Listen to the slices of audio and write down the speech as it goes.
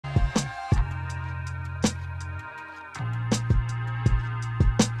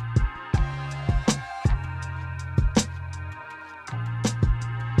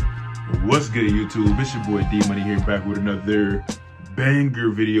What's good, YouTube? It's your boy D Money here, back with another banger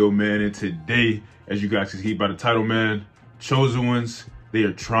video, man. And today, as you guys can see by the title, man, chosen ones, they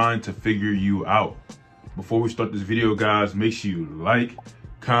are trying to figure you out. Before we start this video, guys, make sure you like,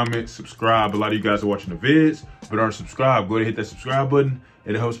 comment, subscribe. A lot of you guys are watching the vids but aren't subscribed. Go ahead and hit that subscribe button.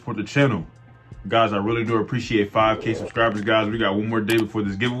 It'll help support the channel. Guys, I really do appreciate 5K subscribers, guys. We got one more day before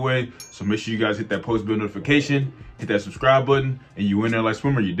this giveaway, so make sure you guys hit that post bell notification, hit that subscribe button, and you in there like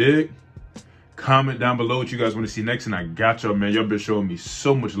swimmer, you dig? Comment down below what you guys want to see next, and I got y'all, man. Y'all been showing me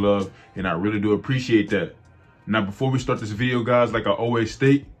so much love, and I really do appreciate that. Now, before we start this video, guys, like I always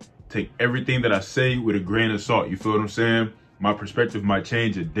state, take everything that I say with a grain of salt. You feel what I'm saying? My perspective might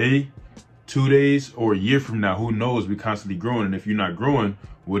change a day, 2 days, or a year from now. Who knows? We constantly growing, and if you're not growing,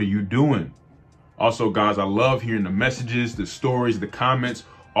 what are you doing? Also, guys, I love hearing the messages, the stories, the comments,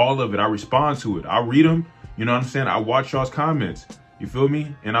 all of it. I respond to it. I read them. You know what I'm saying? I watch y'all's comments. You feel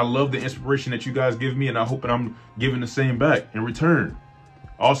me? And I love the inspiration that you guys give me, and I hope that I'm giving the same back in return.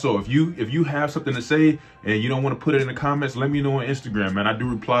 Also, if you have something to say and you don't want to put it in the comments, let me know on Instagram, man. I do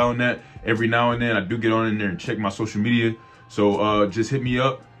reply on that every now and then. I do get on in there and check my social media. So just hit me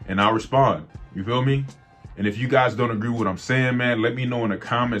up and I'll respond. You feel me? And if you guys don't agree with what I'm saying, man, let me know in the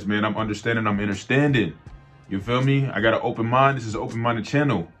comments, man. I'm understanding, I'm understanding. You feel me? I got an open mind. This is an open-minded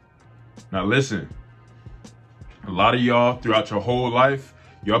channel. Now listen, a lot of y'all throughout your whole life,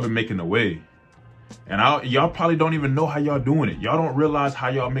 y'all been making a way. And y'all probably don't even know how y'all doing it. Y'all don't realize how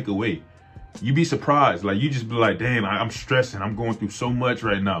y'all make a way. You be surprised. Like, you just be like, damn, I'm stressing. I'm going through so much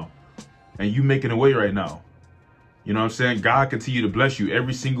right now. And you making a way right now. You know what I'm saying? God continue to bless you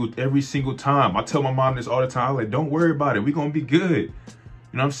every single time. I tell my mom this all the time. I'm like, don't worry about it. We gonna be good. You know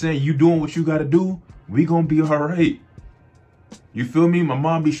what I'm saying? You doing what you gotta do. We gonna be all right. You feel me? My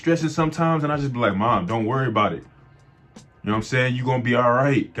mom be stressing sometimes, and I just be like, Mom, don't worry about it. You know what I'm saying? You gonna be all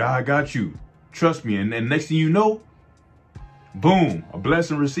right. God got you. Trust me. And next thing you know, boom, a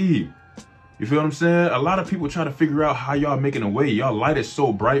blessing received. You feel what I'm saying? A lot of people trying to figure out how y'all making a way. Y'all light is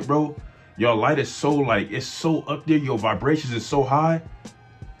so bright, bro. Y'all light is so, like, it's so up there. Your vibrations is so high.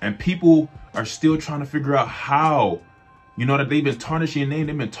 And people are still trying to figure out how, you know, that they've been tarnishing your name.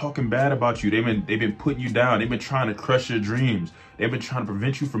 They've been talking bad about you. They've been putting you down. They've been trying to crush your dreams. They've been trying to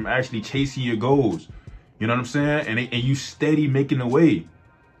prevent you from actually chasing your goals. You know what I'm saying? And you steady making a way.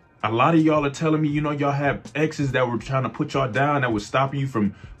 A lot of y'all are telling me, you know, y'all have exes that were trying to put y'all down, that was stopping you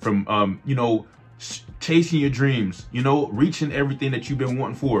from you know, chasing your dreams, you know, reaching everything that you've been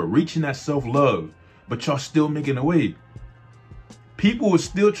wanting for, reaching that self-love, but y'all still making a way. People are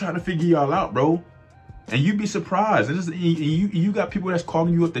still trying to figure y'all out, bro. And you'd be surprised. And you got people that's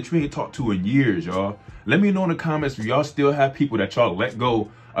calling you up that you ain't talked to in years, y'all. Let me know in the comments if y'all still have people that y'all let go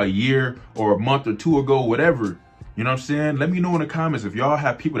a year or a month or two ago, whatever. You know what I'm saying? Let me know in the comments if y'all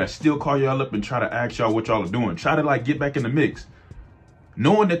have people that still call y'all up and try to ask y'all what y'all are doing. Try to, like, get back in the mix.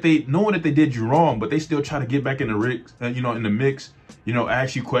 Knowing that they did you wrong, but they still try to get back in the mix, you know,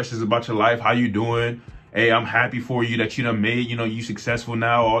 ask you questions about your life, how you doing? Hey, I'm happy for you that you done made, you know, you successful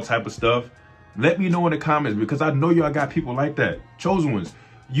now, all type of stuff. Let me know in the comments, because I know y'all got people like that. Chosen ones,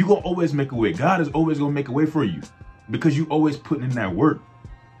 you gonna always make a way. God is always gonna make a way for you, because you always putting in that work.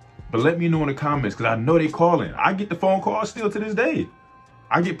 But let me know in the comments, because I know they calling. I get the phone calls still to this day.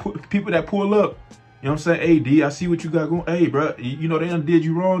 I get people that pull up. You know what I'm saying? Hey, D, I see what you got going. Hey, bro, you know, they done did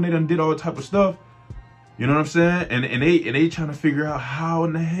you wrong. They done did all type of stuff. You know what I'm saying? And they trying to figure out how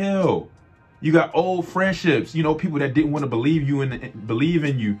in the hell. You got old friendships, you know, people that didn't want to believe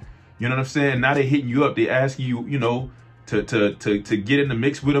in you. You know what I'm saying? Now they hitting you up. They asking you, you know, to get in the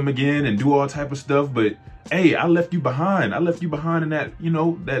mix with them again and do all type of stuff. But hey, I left you behind. I left you behind in that, you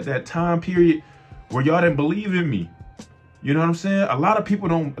know, that time period where y'all didn't believe in me. You know what I'm saying? A lot of people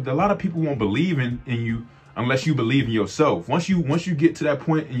won't believe in you unless you believe in yourself. Once you get to that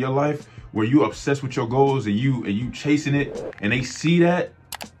point in your life where you're obsessed with your goals and you chasing it, and they see that,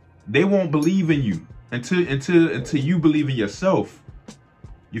 they won't believe in you until you believe in yourself.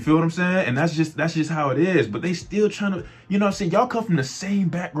 You feel what I'm saying? And that's just how it is. But they still trying to, you know what I'm saying? Y'all come from the same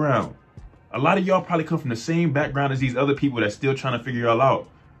background. A lot of y'all probably come from the same background as these other people that's still trying to figure y'all out.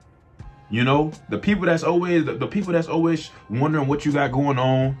 You know, the people that's always wondering what you got going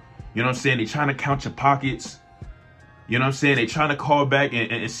on. You know what I'm saying? They trying to count your pockets. You know what I'm saying? They trying to call back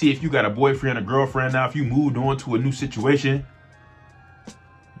and see if you got a boyfriend or girlfriend now, if you moved on to a new situation.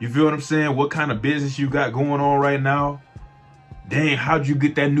 You feel what I'm saying? What kind of business you got going on right now? Dang, how'd you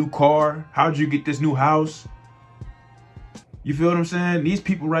get that new car? How'd you get this new house? You feel what I'm saying? These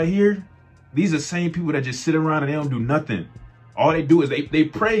people right here, these are the same people that just sit around and they don't do nothing. All they do is they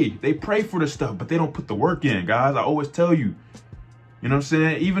pray. They pray for the stuff, but they don't put the work in, guys. I always tell you. You know what I'm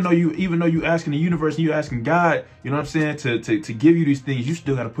saying? Even though you asking the universe and you asking God, you know what I'm saying, to give you these things, you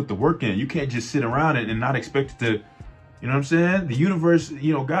still got to put the work in. You can't just sit around and not expect it to, you know what I'm saying? The universe,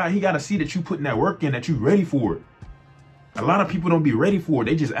 you know, God, he got to see that you putting that work in, that you ready for it. A lot of people don't be ready for it.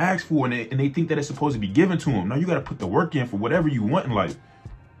 They just ask for it and they think that it's supposed to be given to them. No, you got to put the work in for whatever you want in life.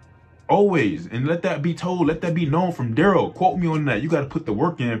 Always. And let that be told. Let that be known from Darryl. Quote me on that. You got to put the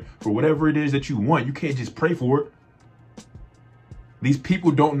work in for whatever it is that you want. You can't just pray for it. These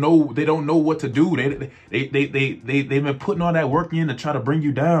people don't know. They don't know what to do. They've been putting all that work in to try to bring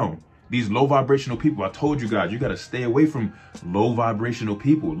you down. These low vibrational people. I told you guys, you got to stay away from low vibrational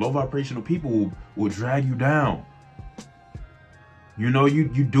people. Low vibrational people will drag you down. You know, you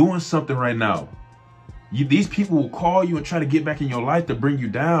doing something right now. These people will call you and try to get back in your life to bring you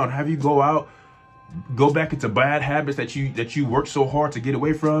down. Have you go back into bad habits that you worked so hard to get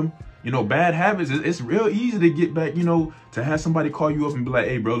away from. You know, bad habits, it's real easy to get back, you know, to have somebody call you up and be like,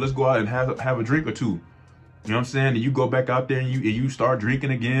 hey, bro, let's go out and have a drink or two. You know what I'm saying? And you go back out there and you start drinking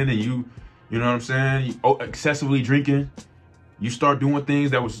again, and you know what I'm saying? Excessively drinking. You start doing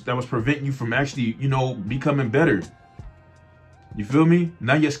things that was preventing you from actually, you know, becoming better. You feel me?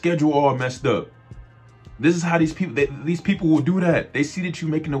 Now your schedule all messed up. This is how these people will do that. They see that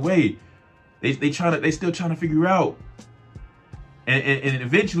you're making a way. They still trying to figure out. And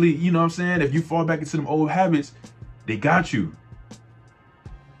eventually, you know what I'm saying, if you fall back into them old habits, they got you.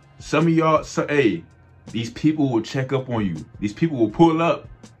 Some of y'all, hey, these people will check up on you. These people will pull up.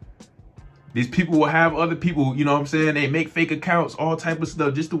 These people will have other people, you know what I'm saying, they make fake accounts, all type of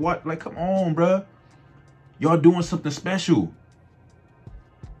stuff just to watch. Like, come on, bruh. Y'all doing something special.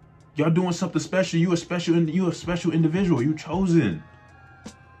 Y'all doing something special. You a special individual. You chosen.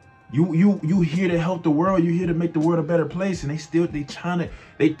 You here to help the world. You here to make the world a better place. And they trying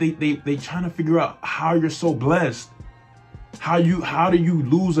to figure out how you're so blessed. How do you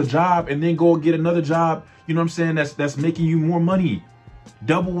lose a job and then go get another job? You know what I'm saying? That's making you more money,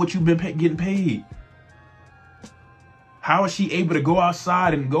 double what you've been getting paid. How is she able to go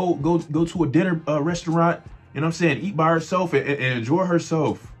outside and go to a dinner restaurant? You know what I'm saying? Eat by herself and enjoy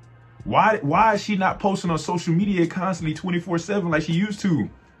herself. Why is she not posting on social media constantly 24/7 like she used to?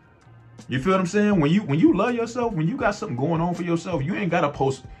 You feel what I'm saying? When you love yourself, when you got something going on for yourself, you ain't gotta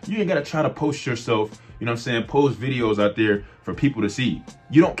post. You ain't gotta try to post yourself. You know what I'm saying? Post videos out there for people to see.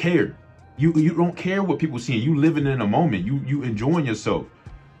 You don't care. You don't care what people see. You living in a moment. You enjoying yourself.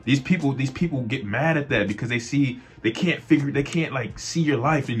 These people get mad at that because they can't like see your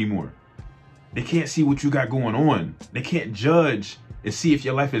life anymore. They can't see what you got going on. They can't judge and see if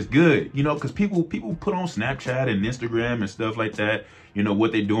your life is good, you know, because people put on Snapchat and Instagram and stuff like that, you know,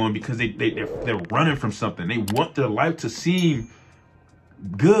 what they're doing because they're running from something. They want their life to seem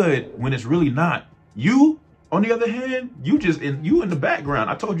good when it's really not. You, on the other hand, you in the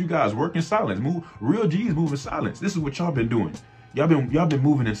background. I told you guys, work in silence. Real G's move in silence. This is what y'all been doing. Y'all been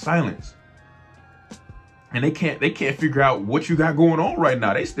moving in silence. And they can't figure out what you got going on right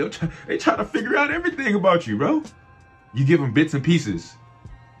now. They try to figure out everything about you, bro. You give them bits and pieces,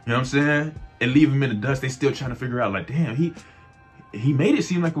 you know what I'm saying, and leave them in the dust. They still trying to figure out, like, damn, he made it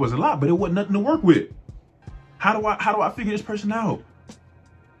seem like it was a lot, but it wasn't nothing to work with. How do I figure this person out?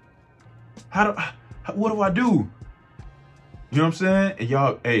 What do I do? You know what I'm saying? And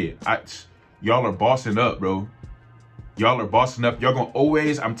y'all, hey, y'all are bossing up, bro. Y'all are bossing up. Y'all gonna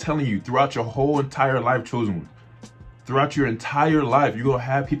always, I'm telling you, throughout your whole entire life, chosen one, throughout your entire life, you're gonna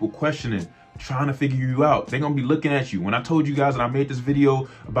have people questioning, trying to figure you out. They're gonna be looking at you. When I told you guys and I made this video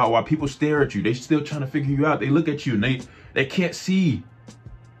about why people stare at you, they still trying to figure you out. They look at you and they can't see.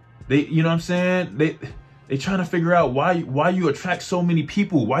 You know what I'm saying? They trying to figure out why you attract so many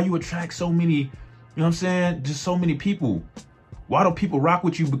people. Why you attract so many, you know what I'm saying? Just so many people. Why do people rock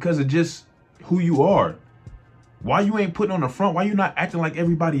with you? Because of just who you are. Why you ain't putting on the front? Why you not acting like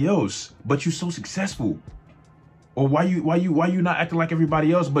everybody else, but you so successful? Or why you not acting like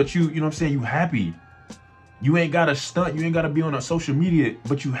everybody else, but you know what I'm saying, you happy? You ain't got to stunt, you ain't got to be on a social media,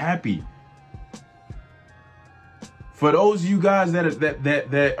 but you happy. For those of you guys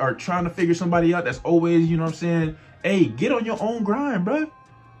that are trying to figure somebody out, that's always, you know what I'm saying, hey, get on your own grind, bro.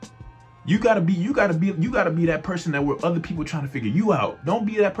 You gotta be that person that where other people trying to figure you out. Don't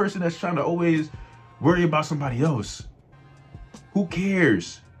be that person that's trying to always worry about somebody else. Who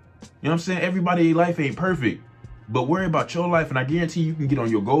cares? You know what I'm saying? Everybody's life ain't perfect. But worry about your life, and I guarantee you can get on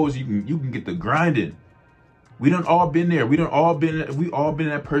your goals. You can get the grinding. We done all been there. We all been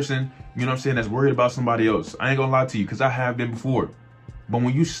that person, you know what I'm saying, that's worried about somebody else. I ain't gonna lie to you, because I have been before. But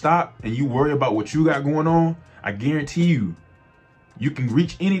when you stop and you worry about what you got going on, I guarantee you, you can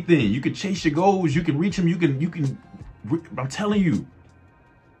reach anything. You can chase your goals. You can reach them. You can I'm telling you,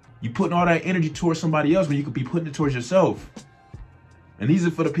 you putting all that energy towards somebody else when you could be putting it towards yourself. And these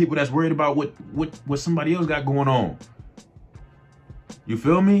are for the people that's worried about what somebody else got going on. You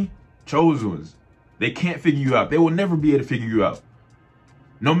feel me? Chosen ones. They can't figure you out. They will never be able to figure you out.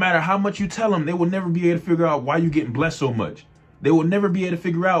 No matter how much you tell them, they will never be able to figure out why you're getting blessed so much. They will never be able to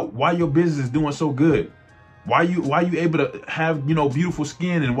figure out why your business is doing so good. Why you able to have, you know, beautiful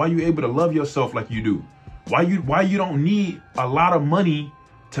skin, and why you able to love yourself like you do. Why you don't need a lot of money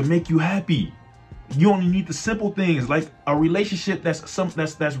to make you happy. You only need the simple things, like a relationship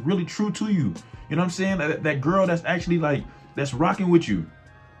that's really true to you. You know what I'm saying? That girl that's actually like, that's rocking with you.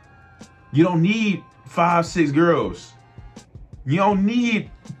 You don't need 5, 6 girls. You don't need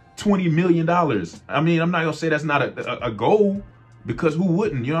 $20 million. I mean, I'm not gonna say that's not a goal, because who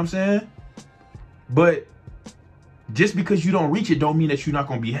wouldn't? You know what I'm saying? But just because you don't reach it don't mean that you're not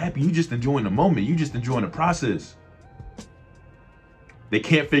gonna be happy. You just enjoying the moment. You just enjoying the process. They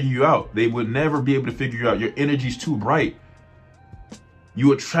can't figure you out. They would never be able to figure you out. Your energy's too bright.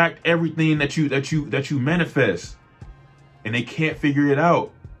 You attract everything that you manifest, and they can't figure it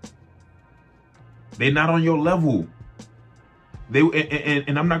out. They're not on your level.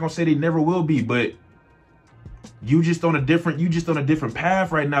 And I'm not gonna say they never will be, but you just on a different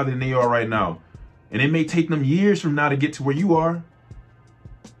path right now than they are right now. And it may take them years from now to get to where you are.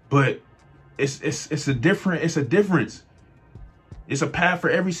 But it's a difference. It's a path for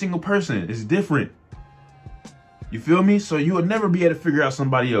every single person. It's different. You feel me? So you will never be able to figure out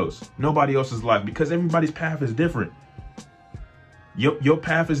somebody else, nobody else's life, because everybody's path is different. Your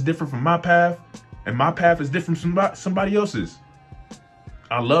path is different from my path, and my path is different from somebody else's.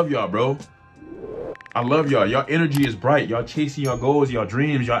 I love y'all, bro. I love y'all. Y'all energy is bright. Y'all chasing your goals, your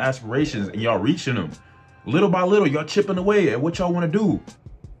dreams, your aspirations, and y'all reaching them. Little by little, y'all chipping away at what y'all want to do.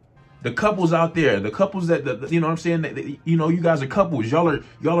 The couples out there, the couples that you know what I'm saying, that, you know, you guys are couples. Y'all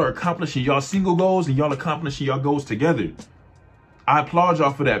are accomplishing y'all single goals, and y'all accomplishing y'all goals together. I applaud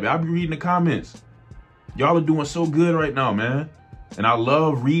y'all for that, man. I'll be reading the comments. Y'all are doing so good right now, man. And I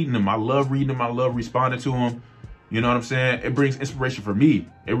love reading them. I love reading them. I love responding to them. You know what I'm saying? It brings inspiration for me.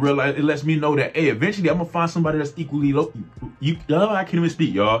 It lets me know that, hey, eventually I'm gonna find somebody that's equally low. I can't even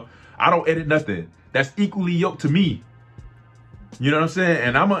speak, y'all. I don't edit nothing. That's equally yoked to me. You know what I'm saying?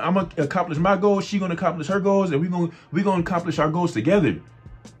 And I'm gonna accomplish my goals. She gonna accomplish her goals, and we gonna accomplish our goals together.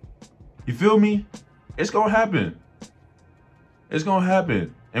 You feel me? It's gonna happen. It's gonna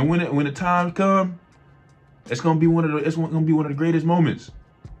happen. And when the time comes, it's gonna be one of the greatest moments.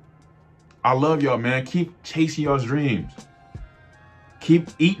 I love y'all, man. Keep chasing y'all's dreams. Keep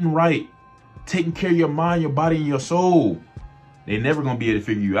eating right. Taking care of your mind, your body, and your soul. They're never going to be able to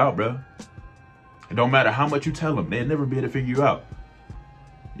figure you out, bro. It don't matter how much you tell them. They'll never be able to figure you out.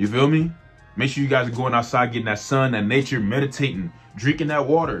 You feel me? Make sure you guys are going outside, getting that sun, that nature, meditating, drinking that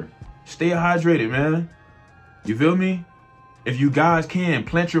water. Stay hydrated, man. You feel me? If you guys can,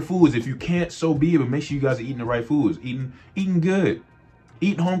 plant your foods. If you can't, so be it. But make sure you guys are eating the right foods. Eating good.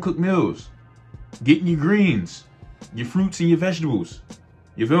 Eating home-cooked meals. Getting your greens, your fruits, and your vegetables.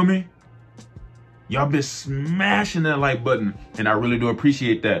 You feel me? Y'all been smashing that like button, and I really do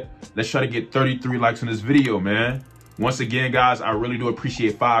appreciate that. Let's try to get 33 likes on this video, man. Once again, guys, I really do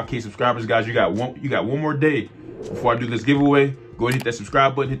appreciate 5K subscribers, guys. You got one more day before I do this giveaway. Go ahead and hit that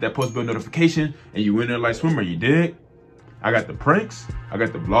subscribe button, hit that post bell notification, and you win there like swimmer. You dig? I got the pranks, I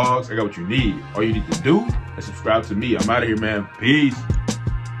got the vlogs, I got what you need. All you need to do is subscribe to me. I'm out of here, man. Peace.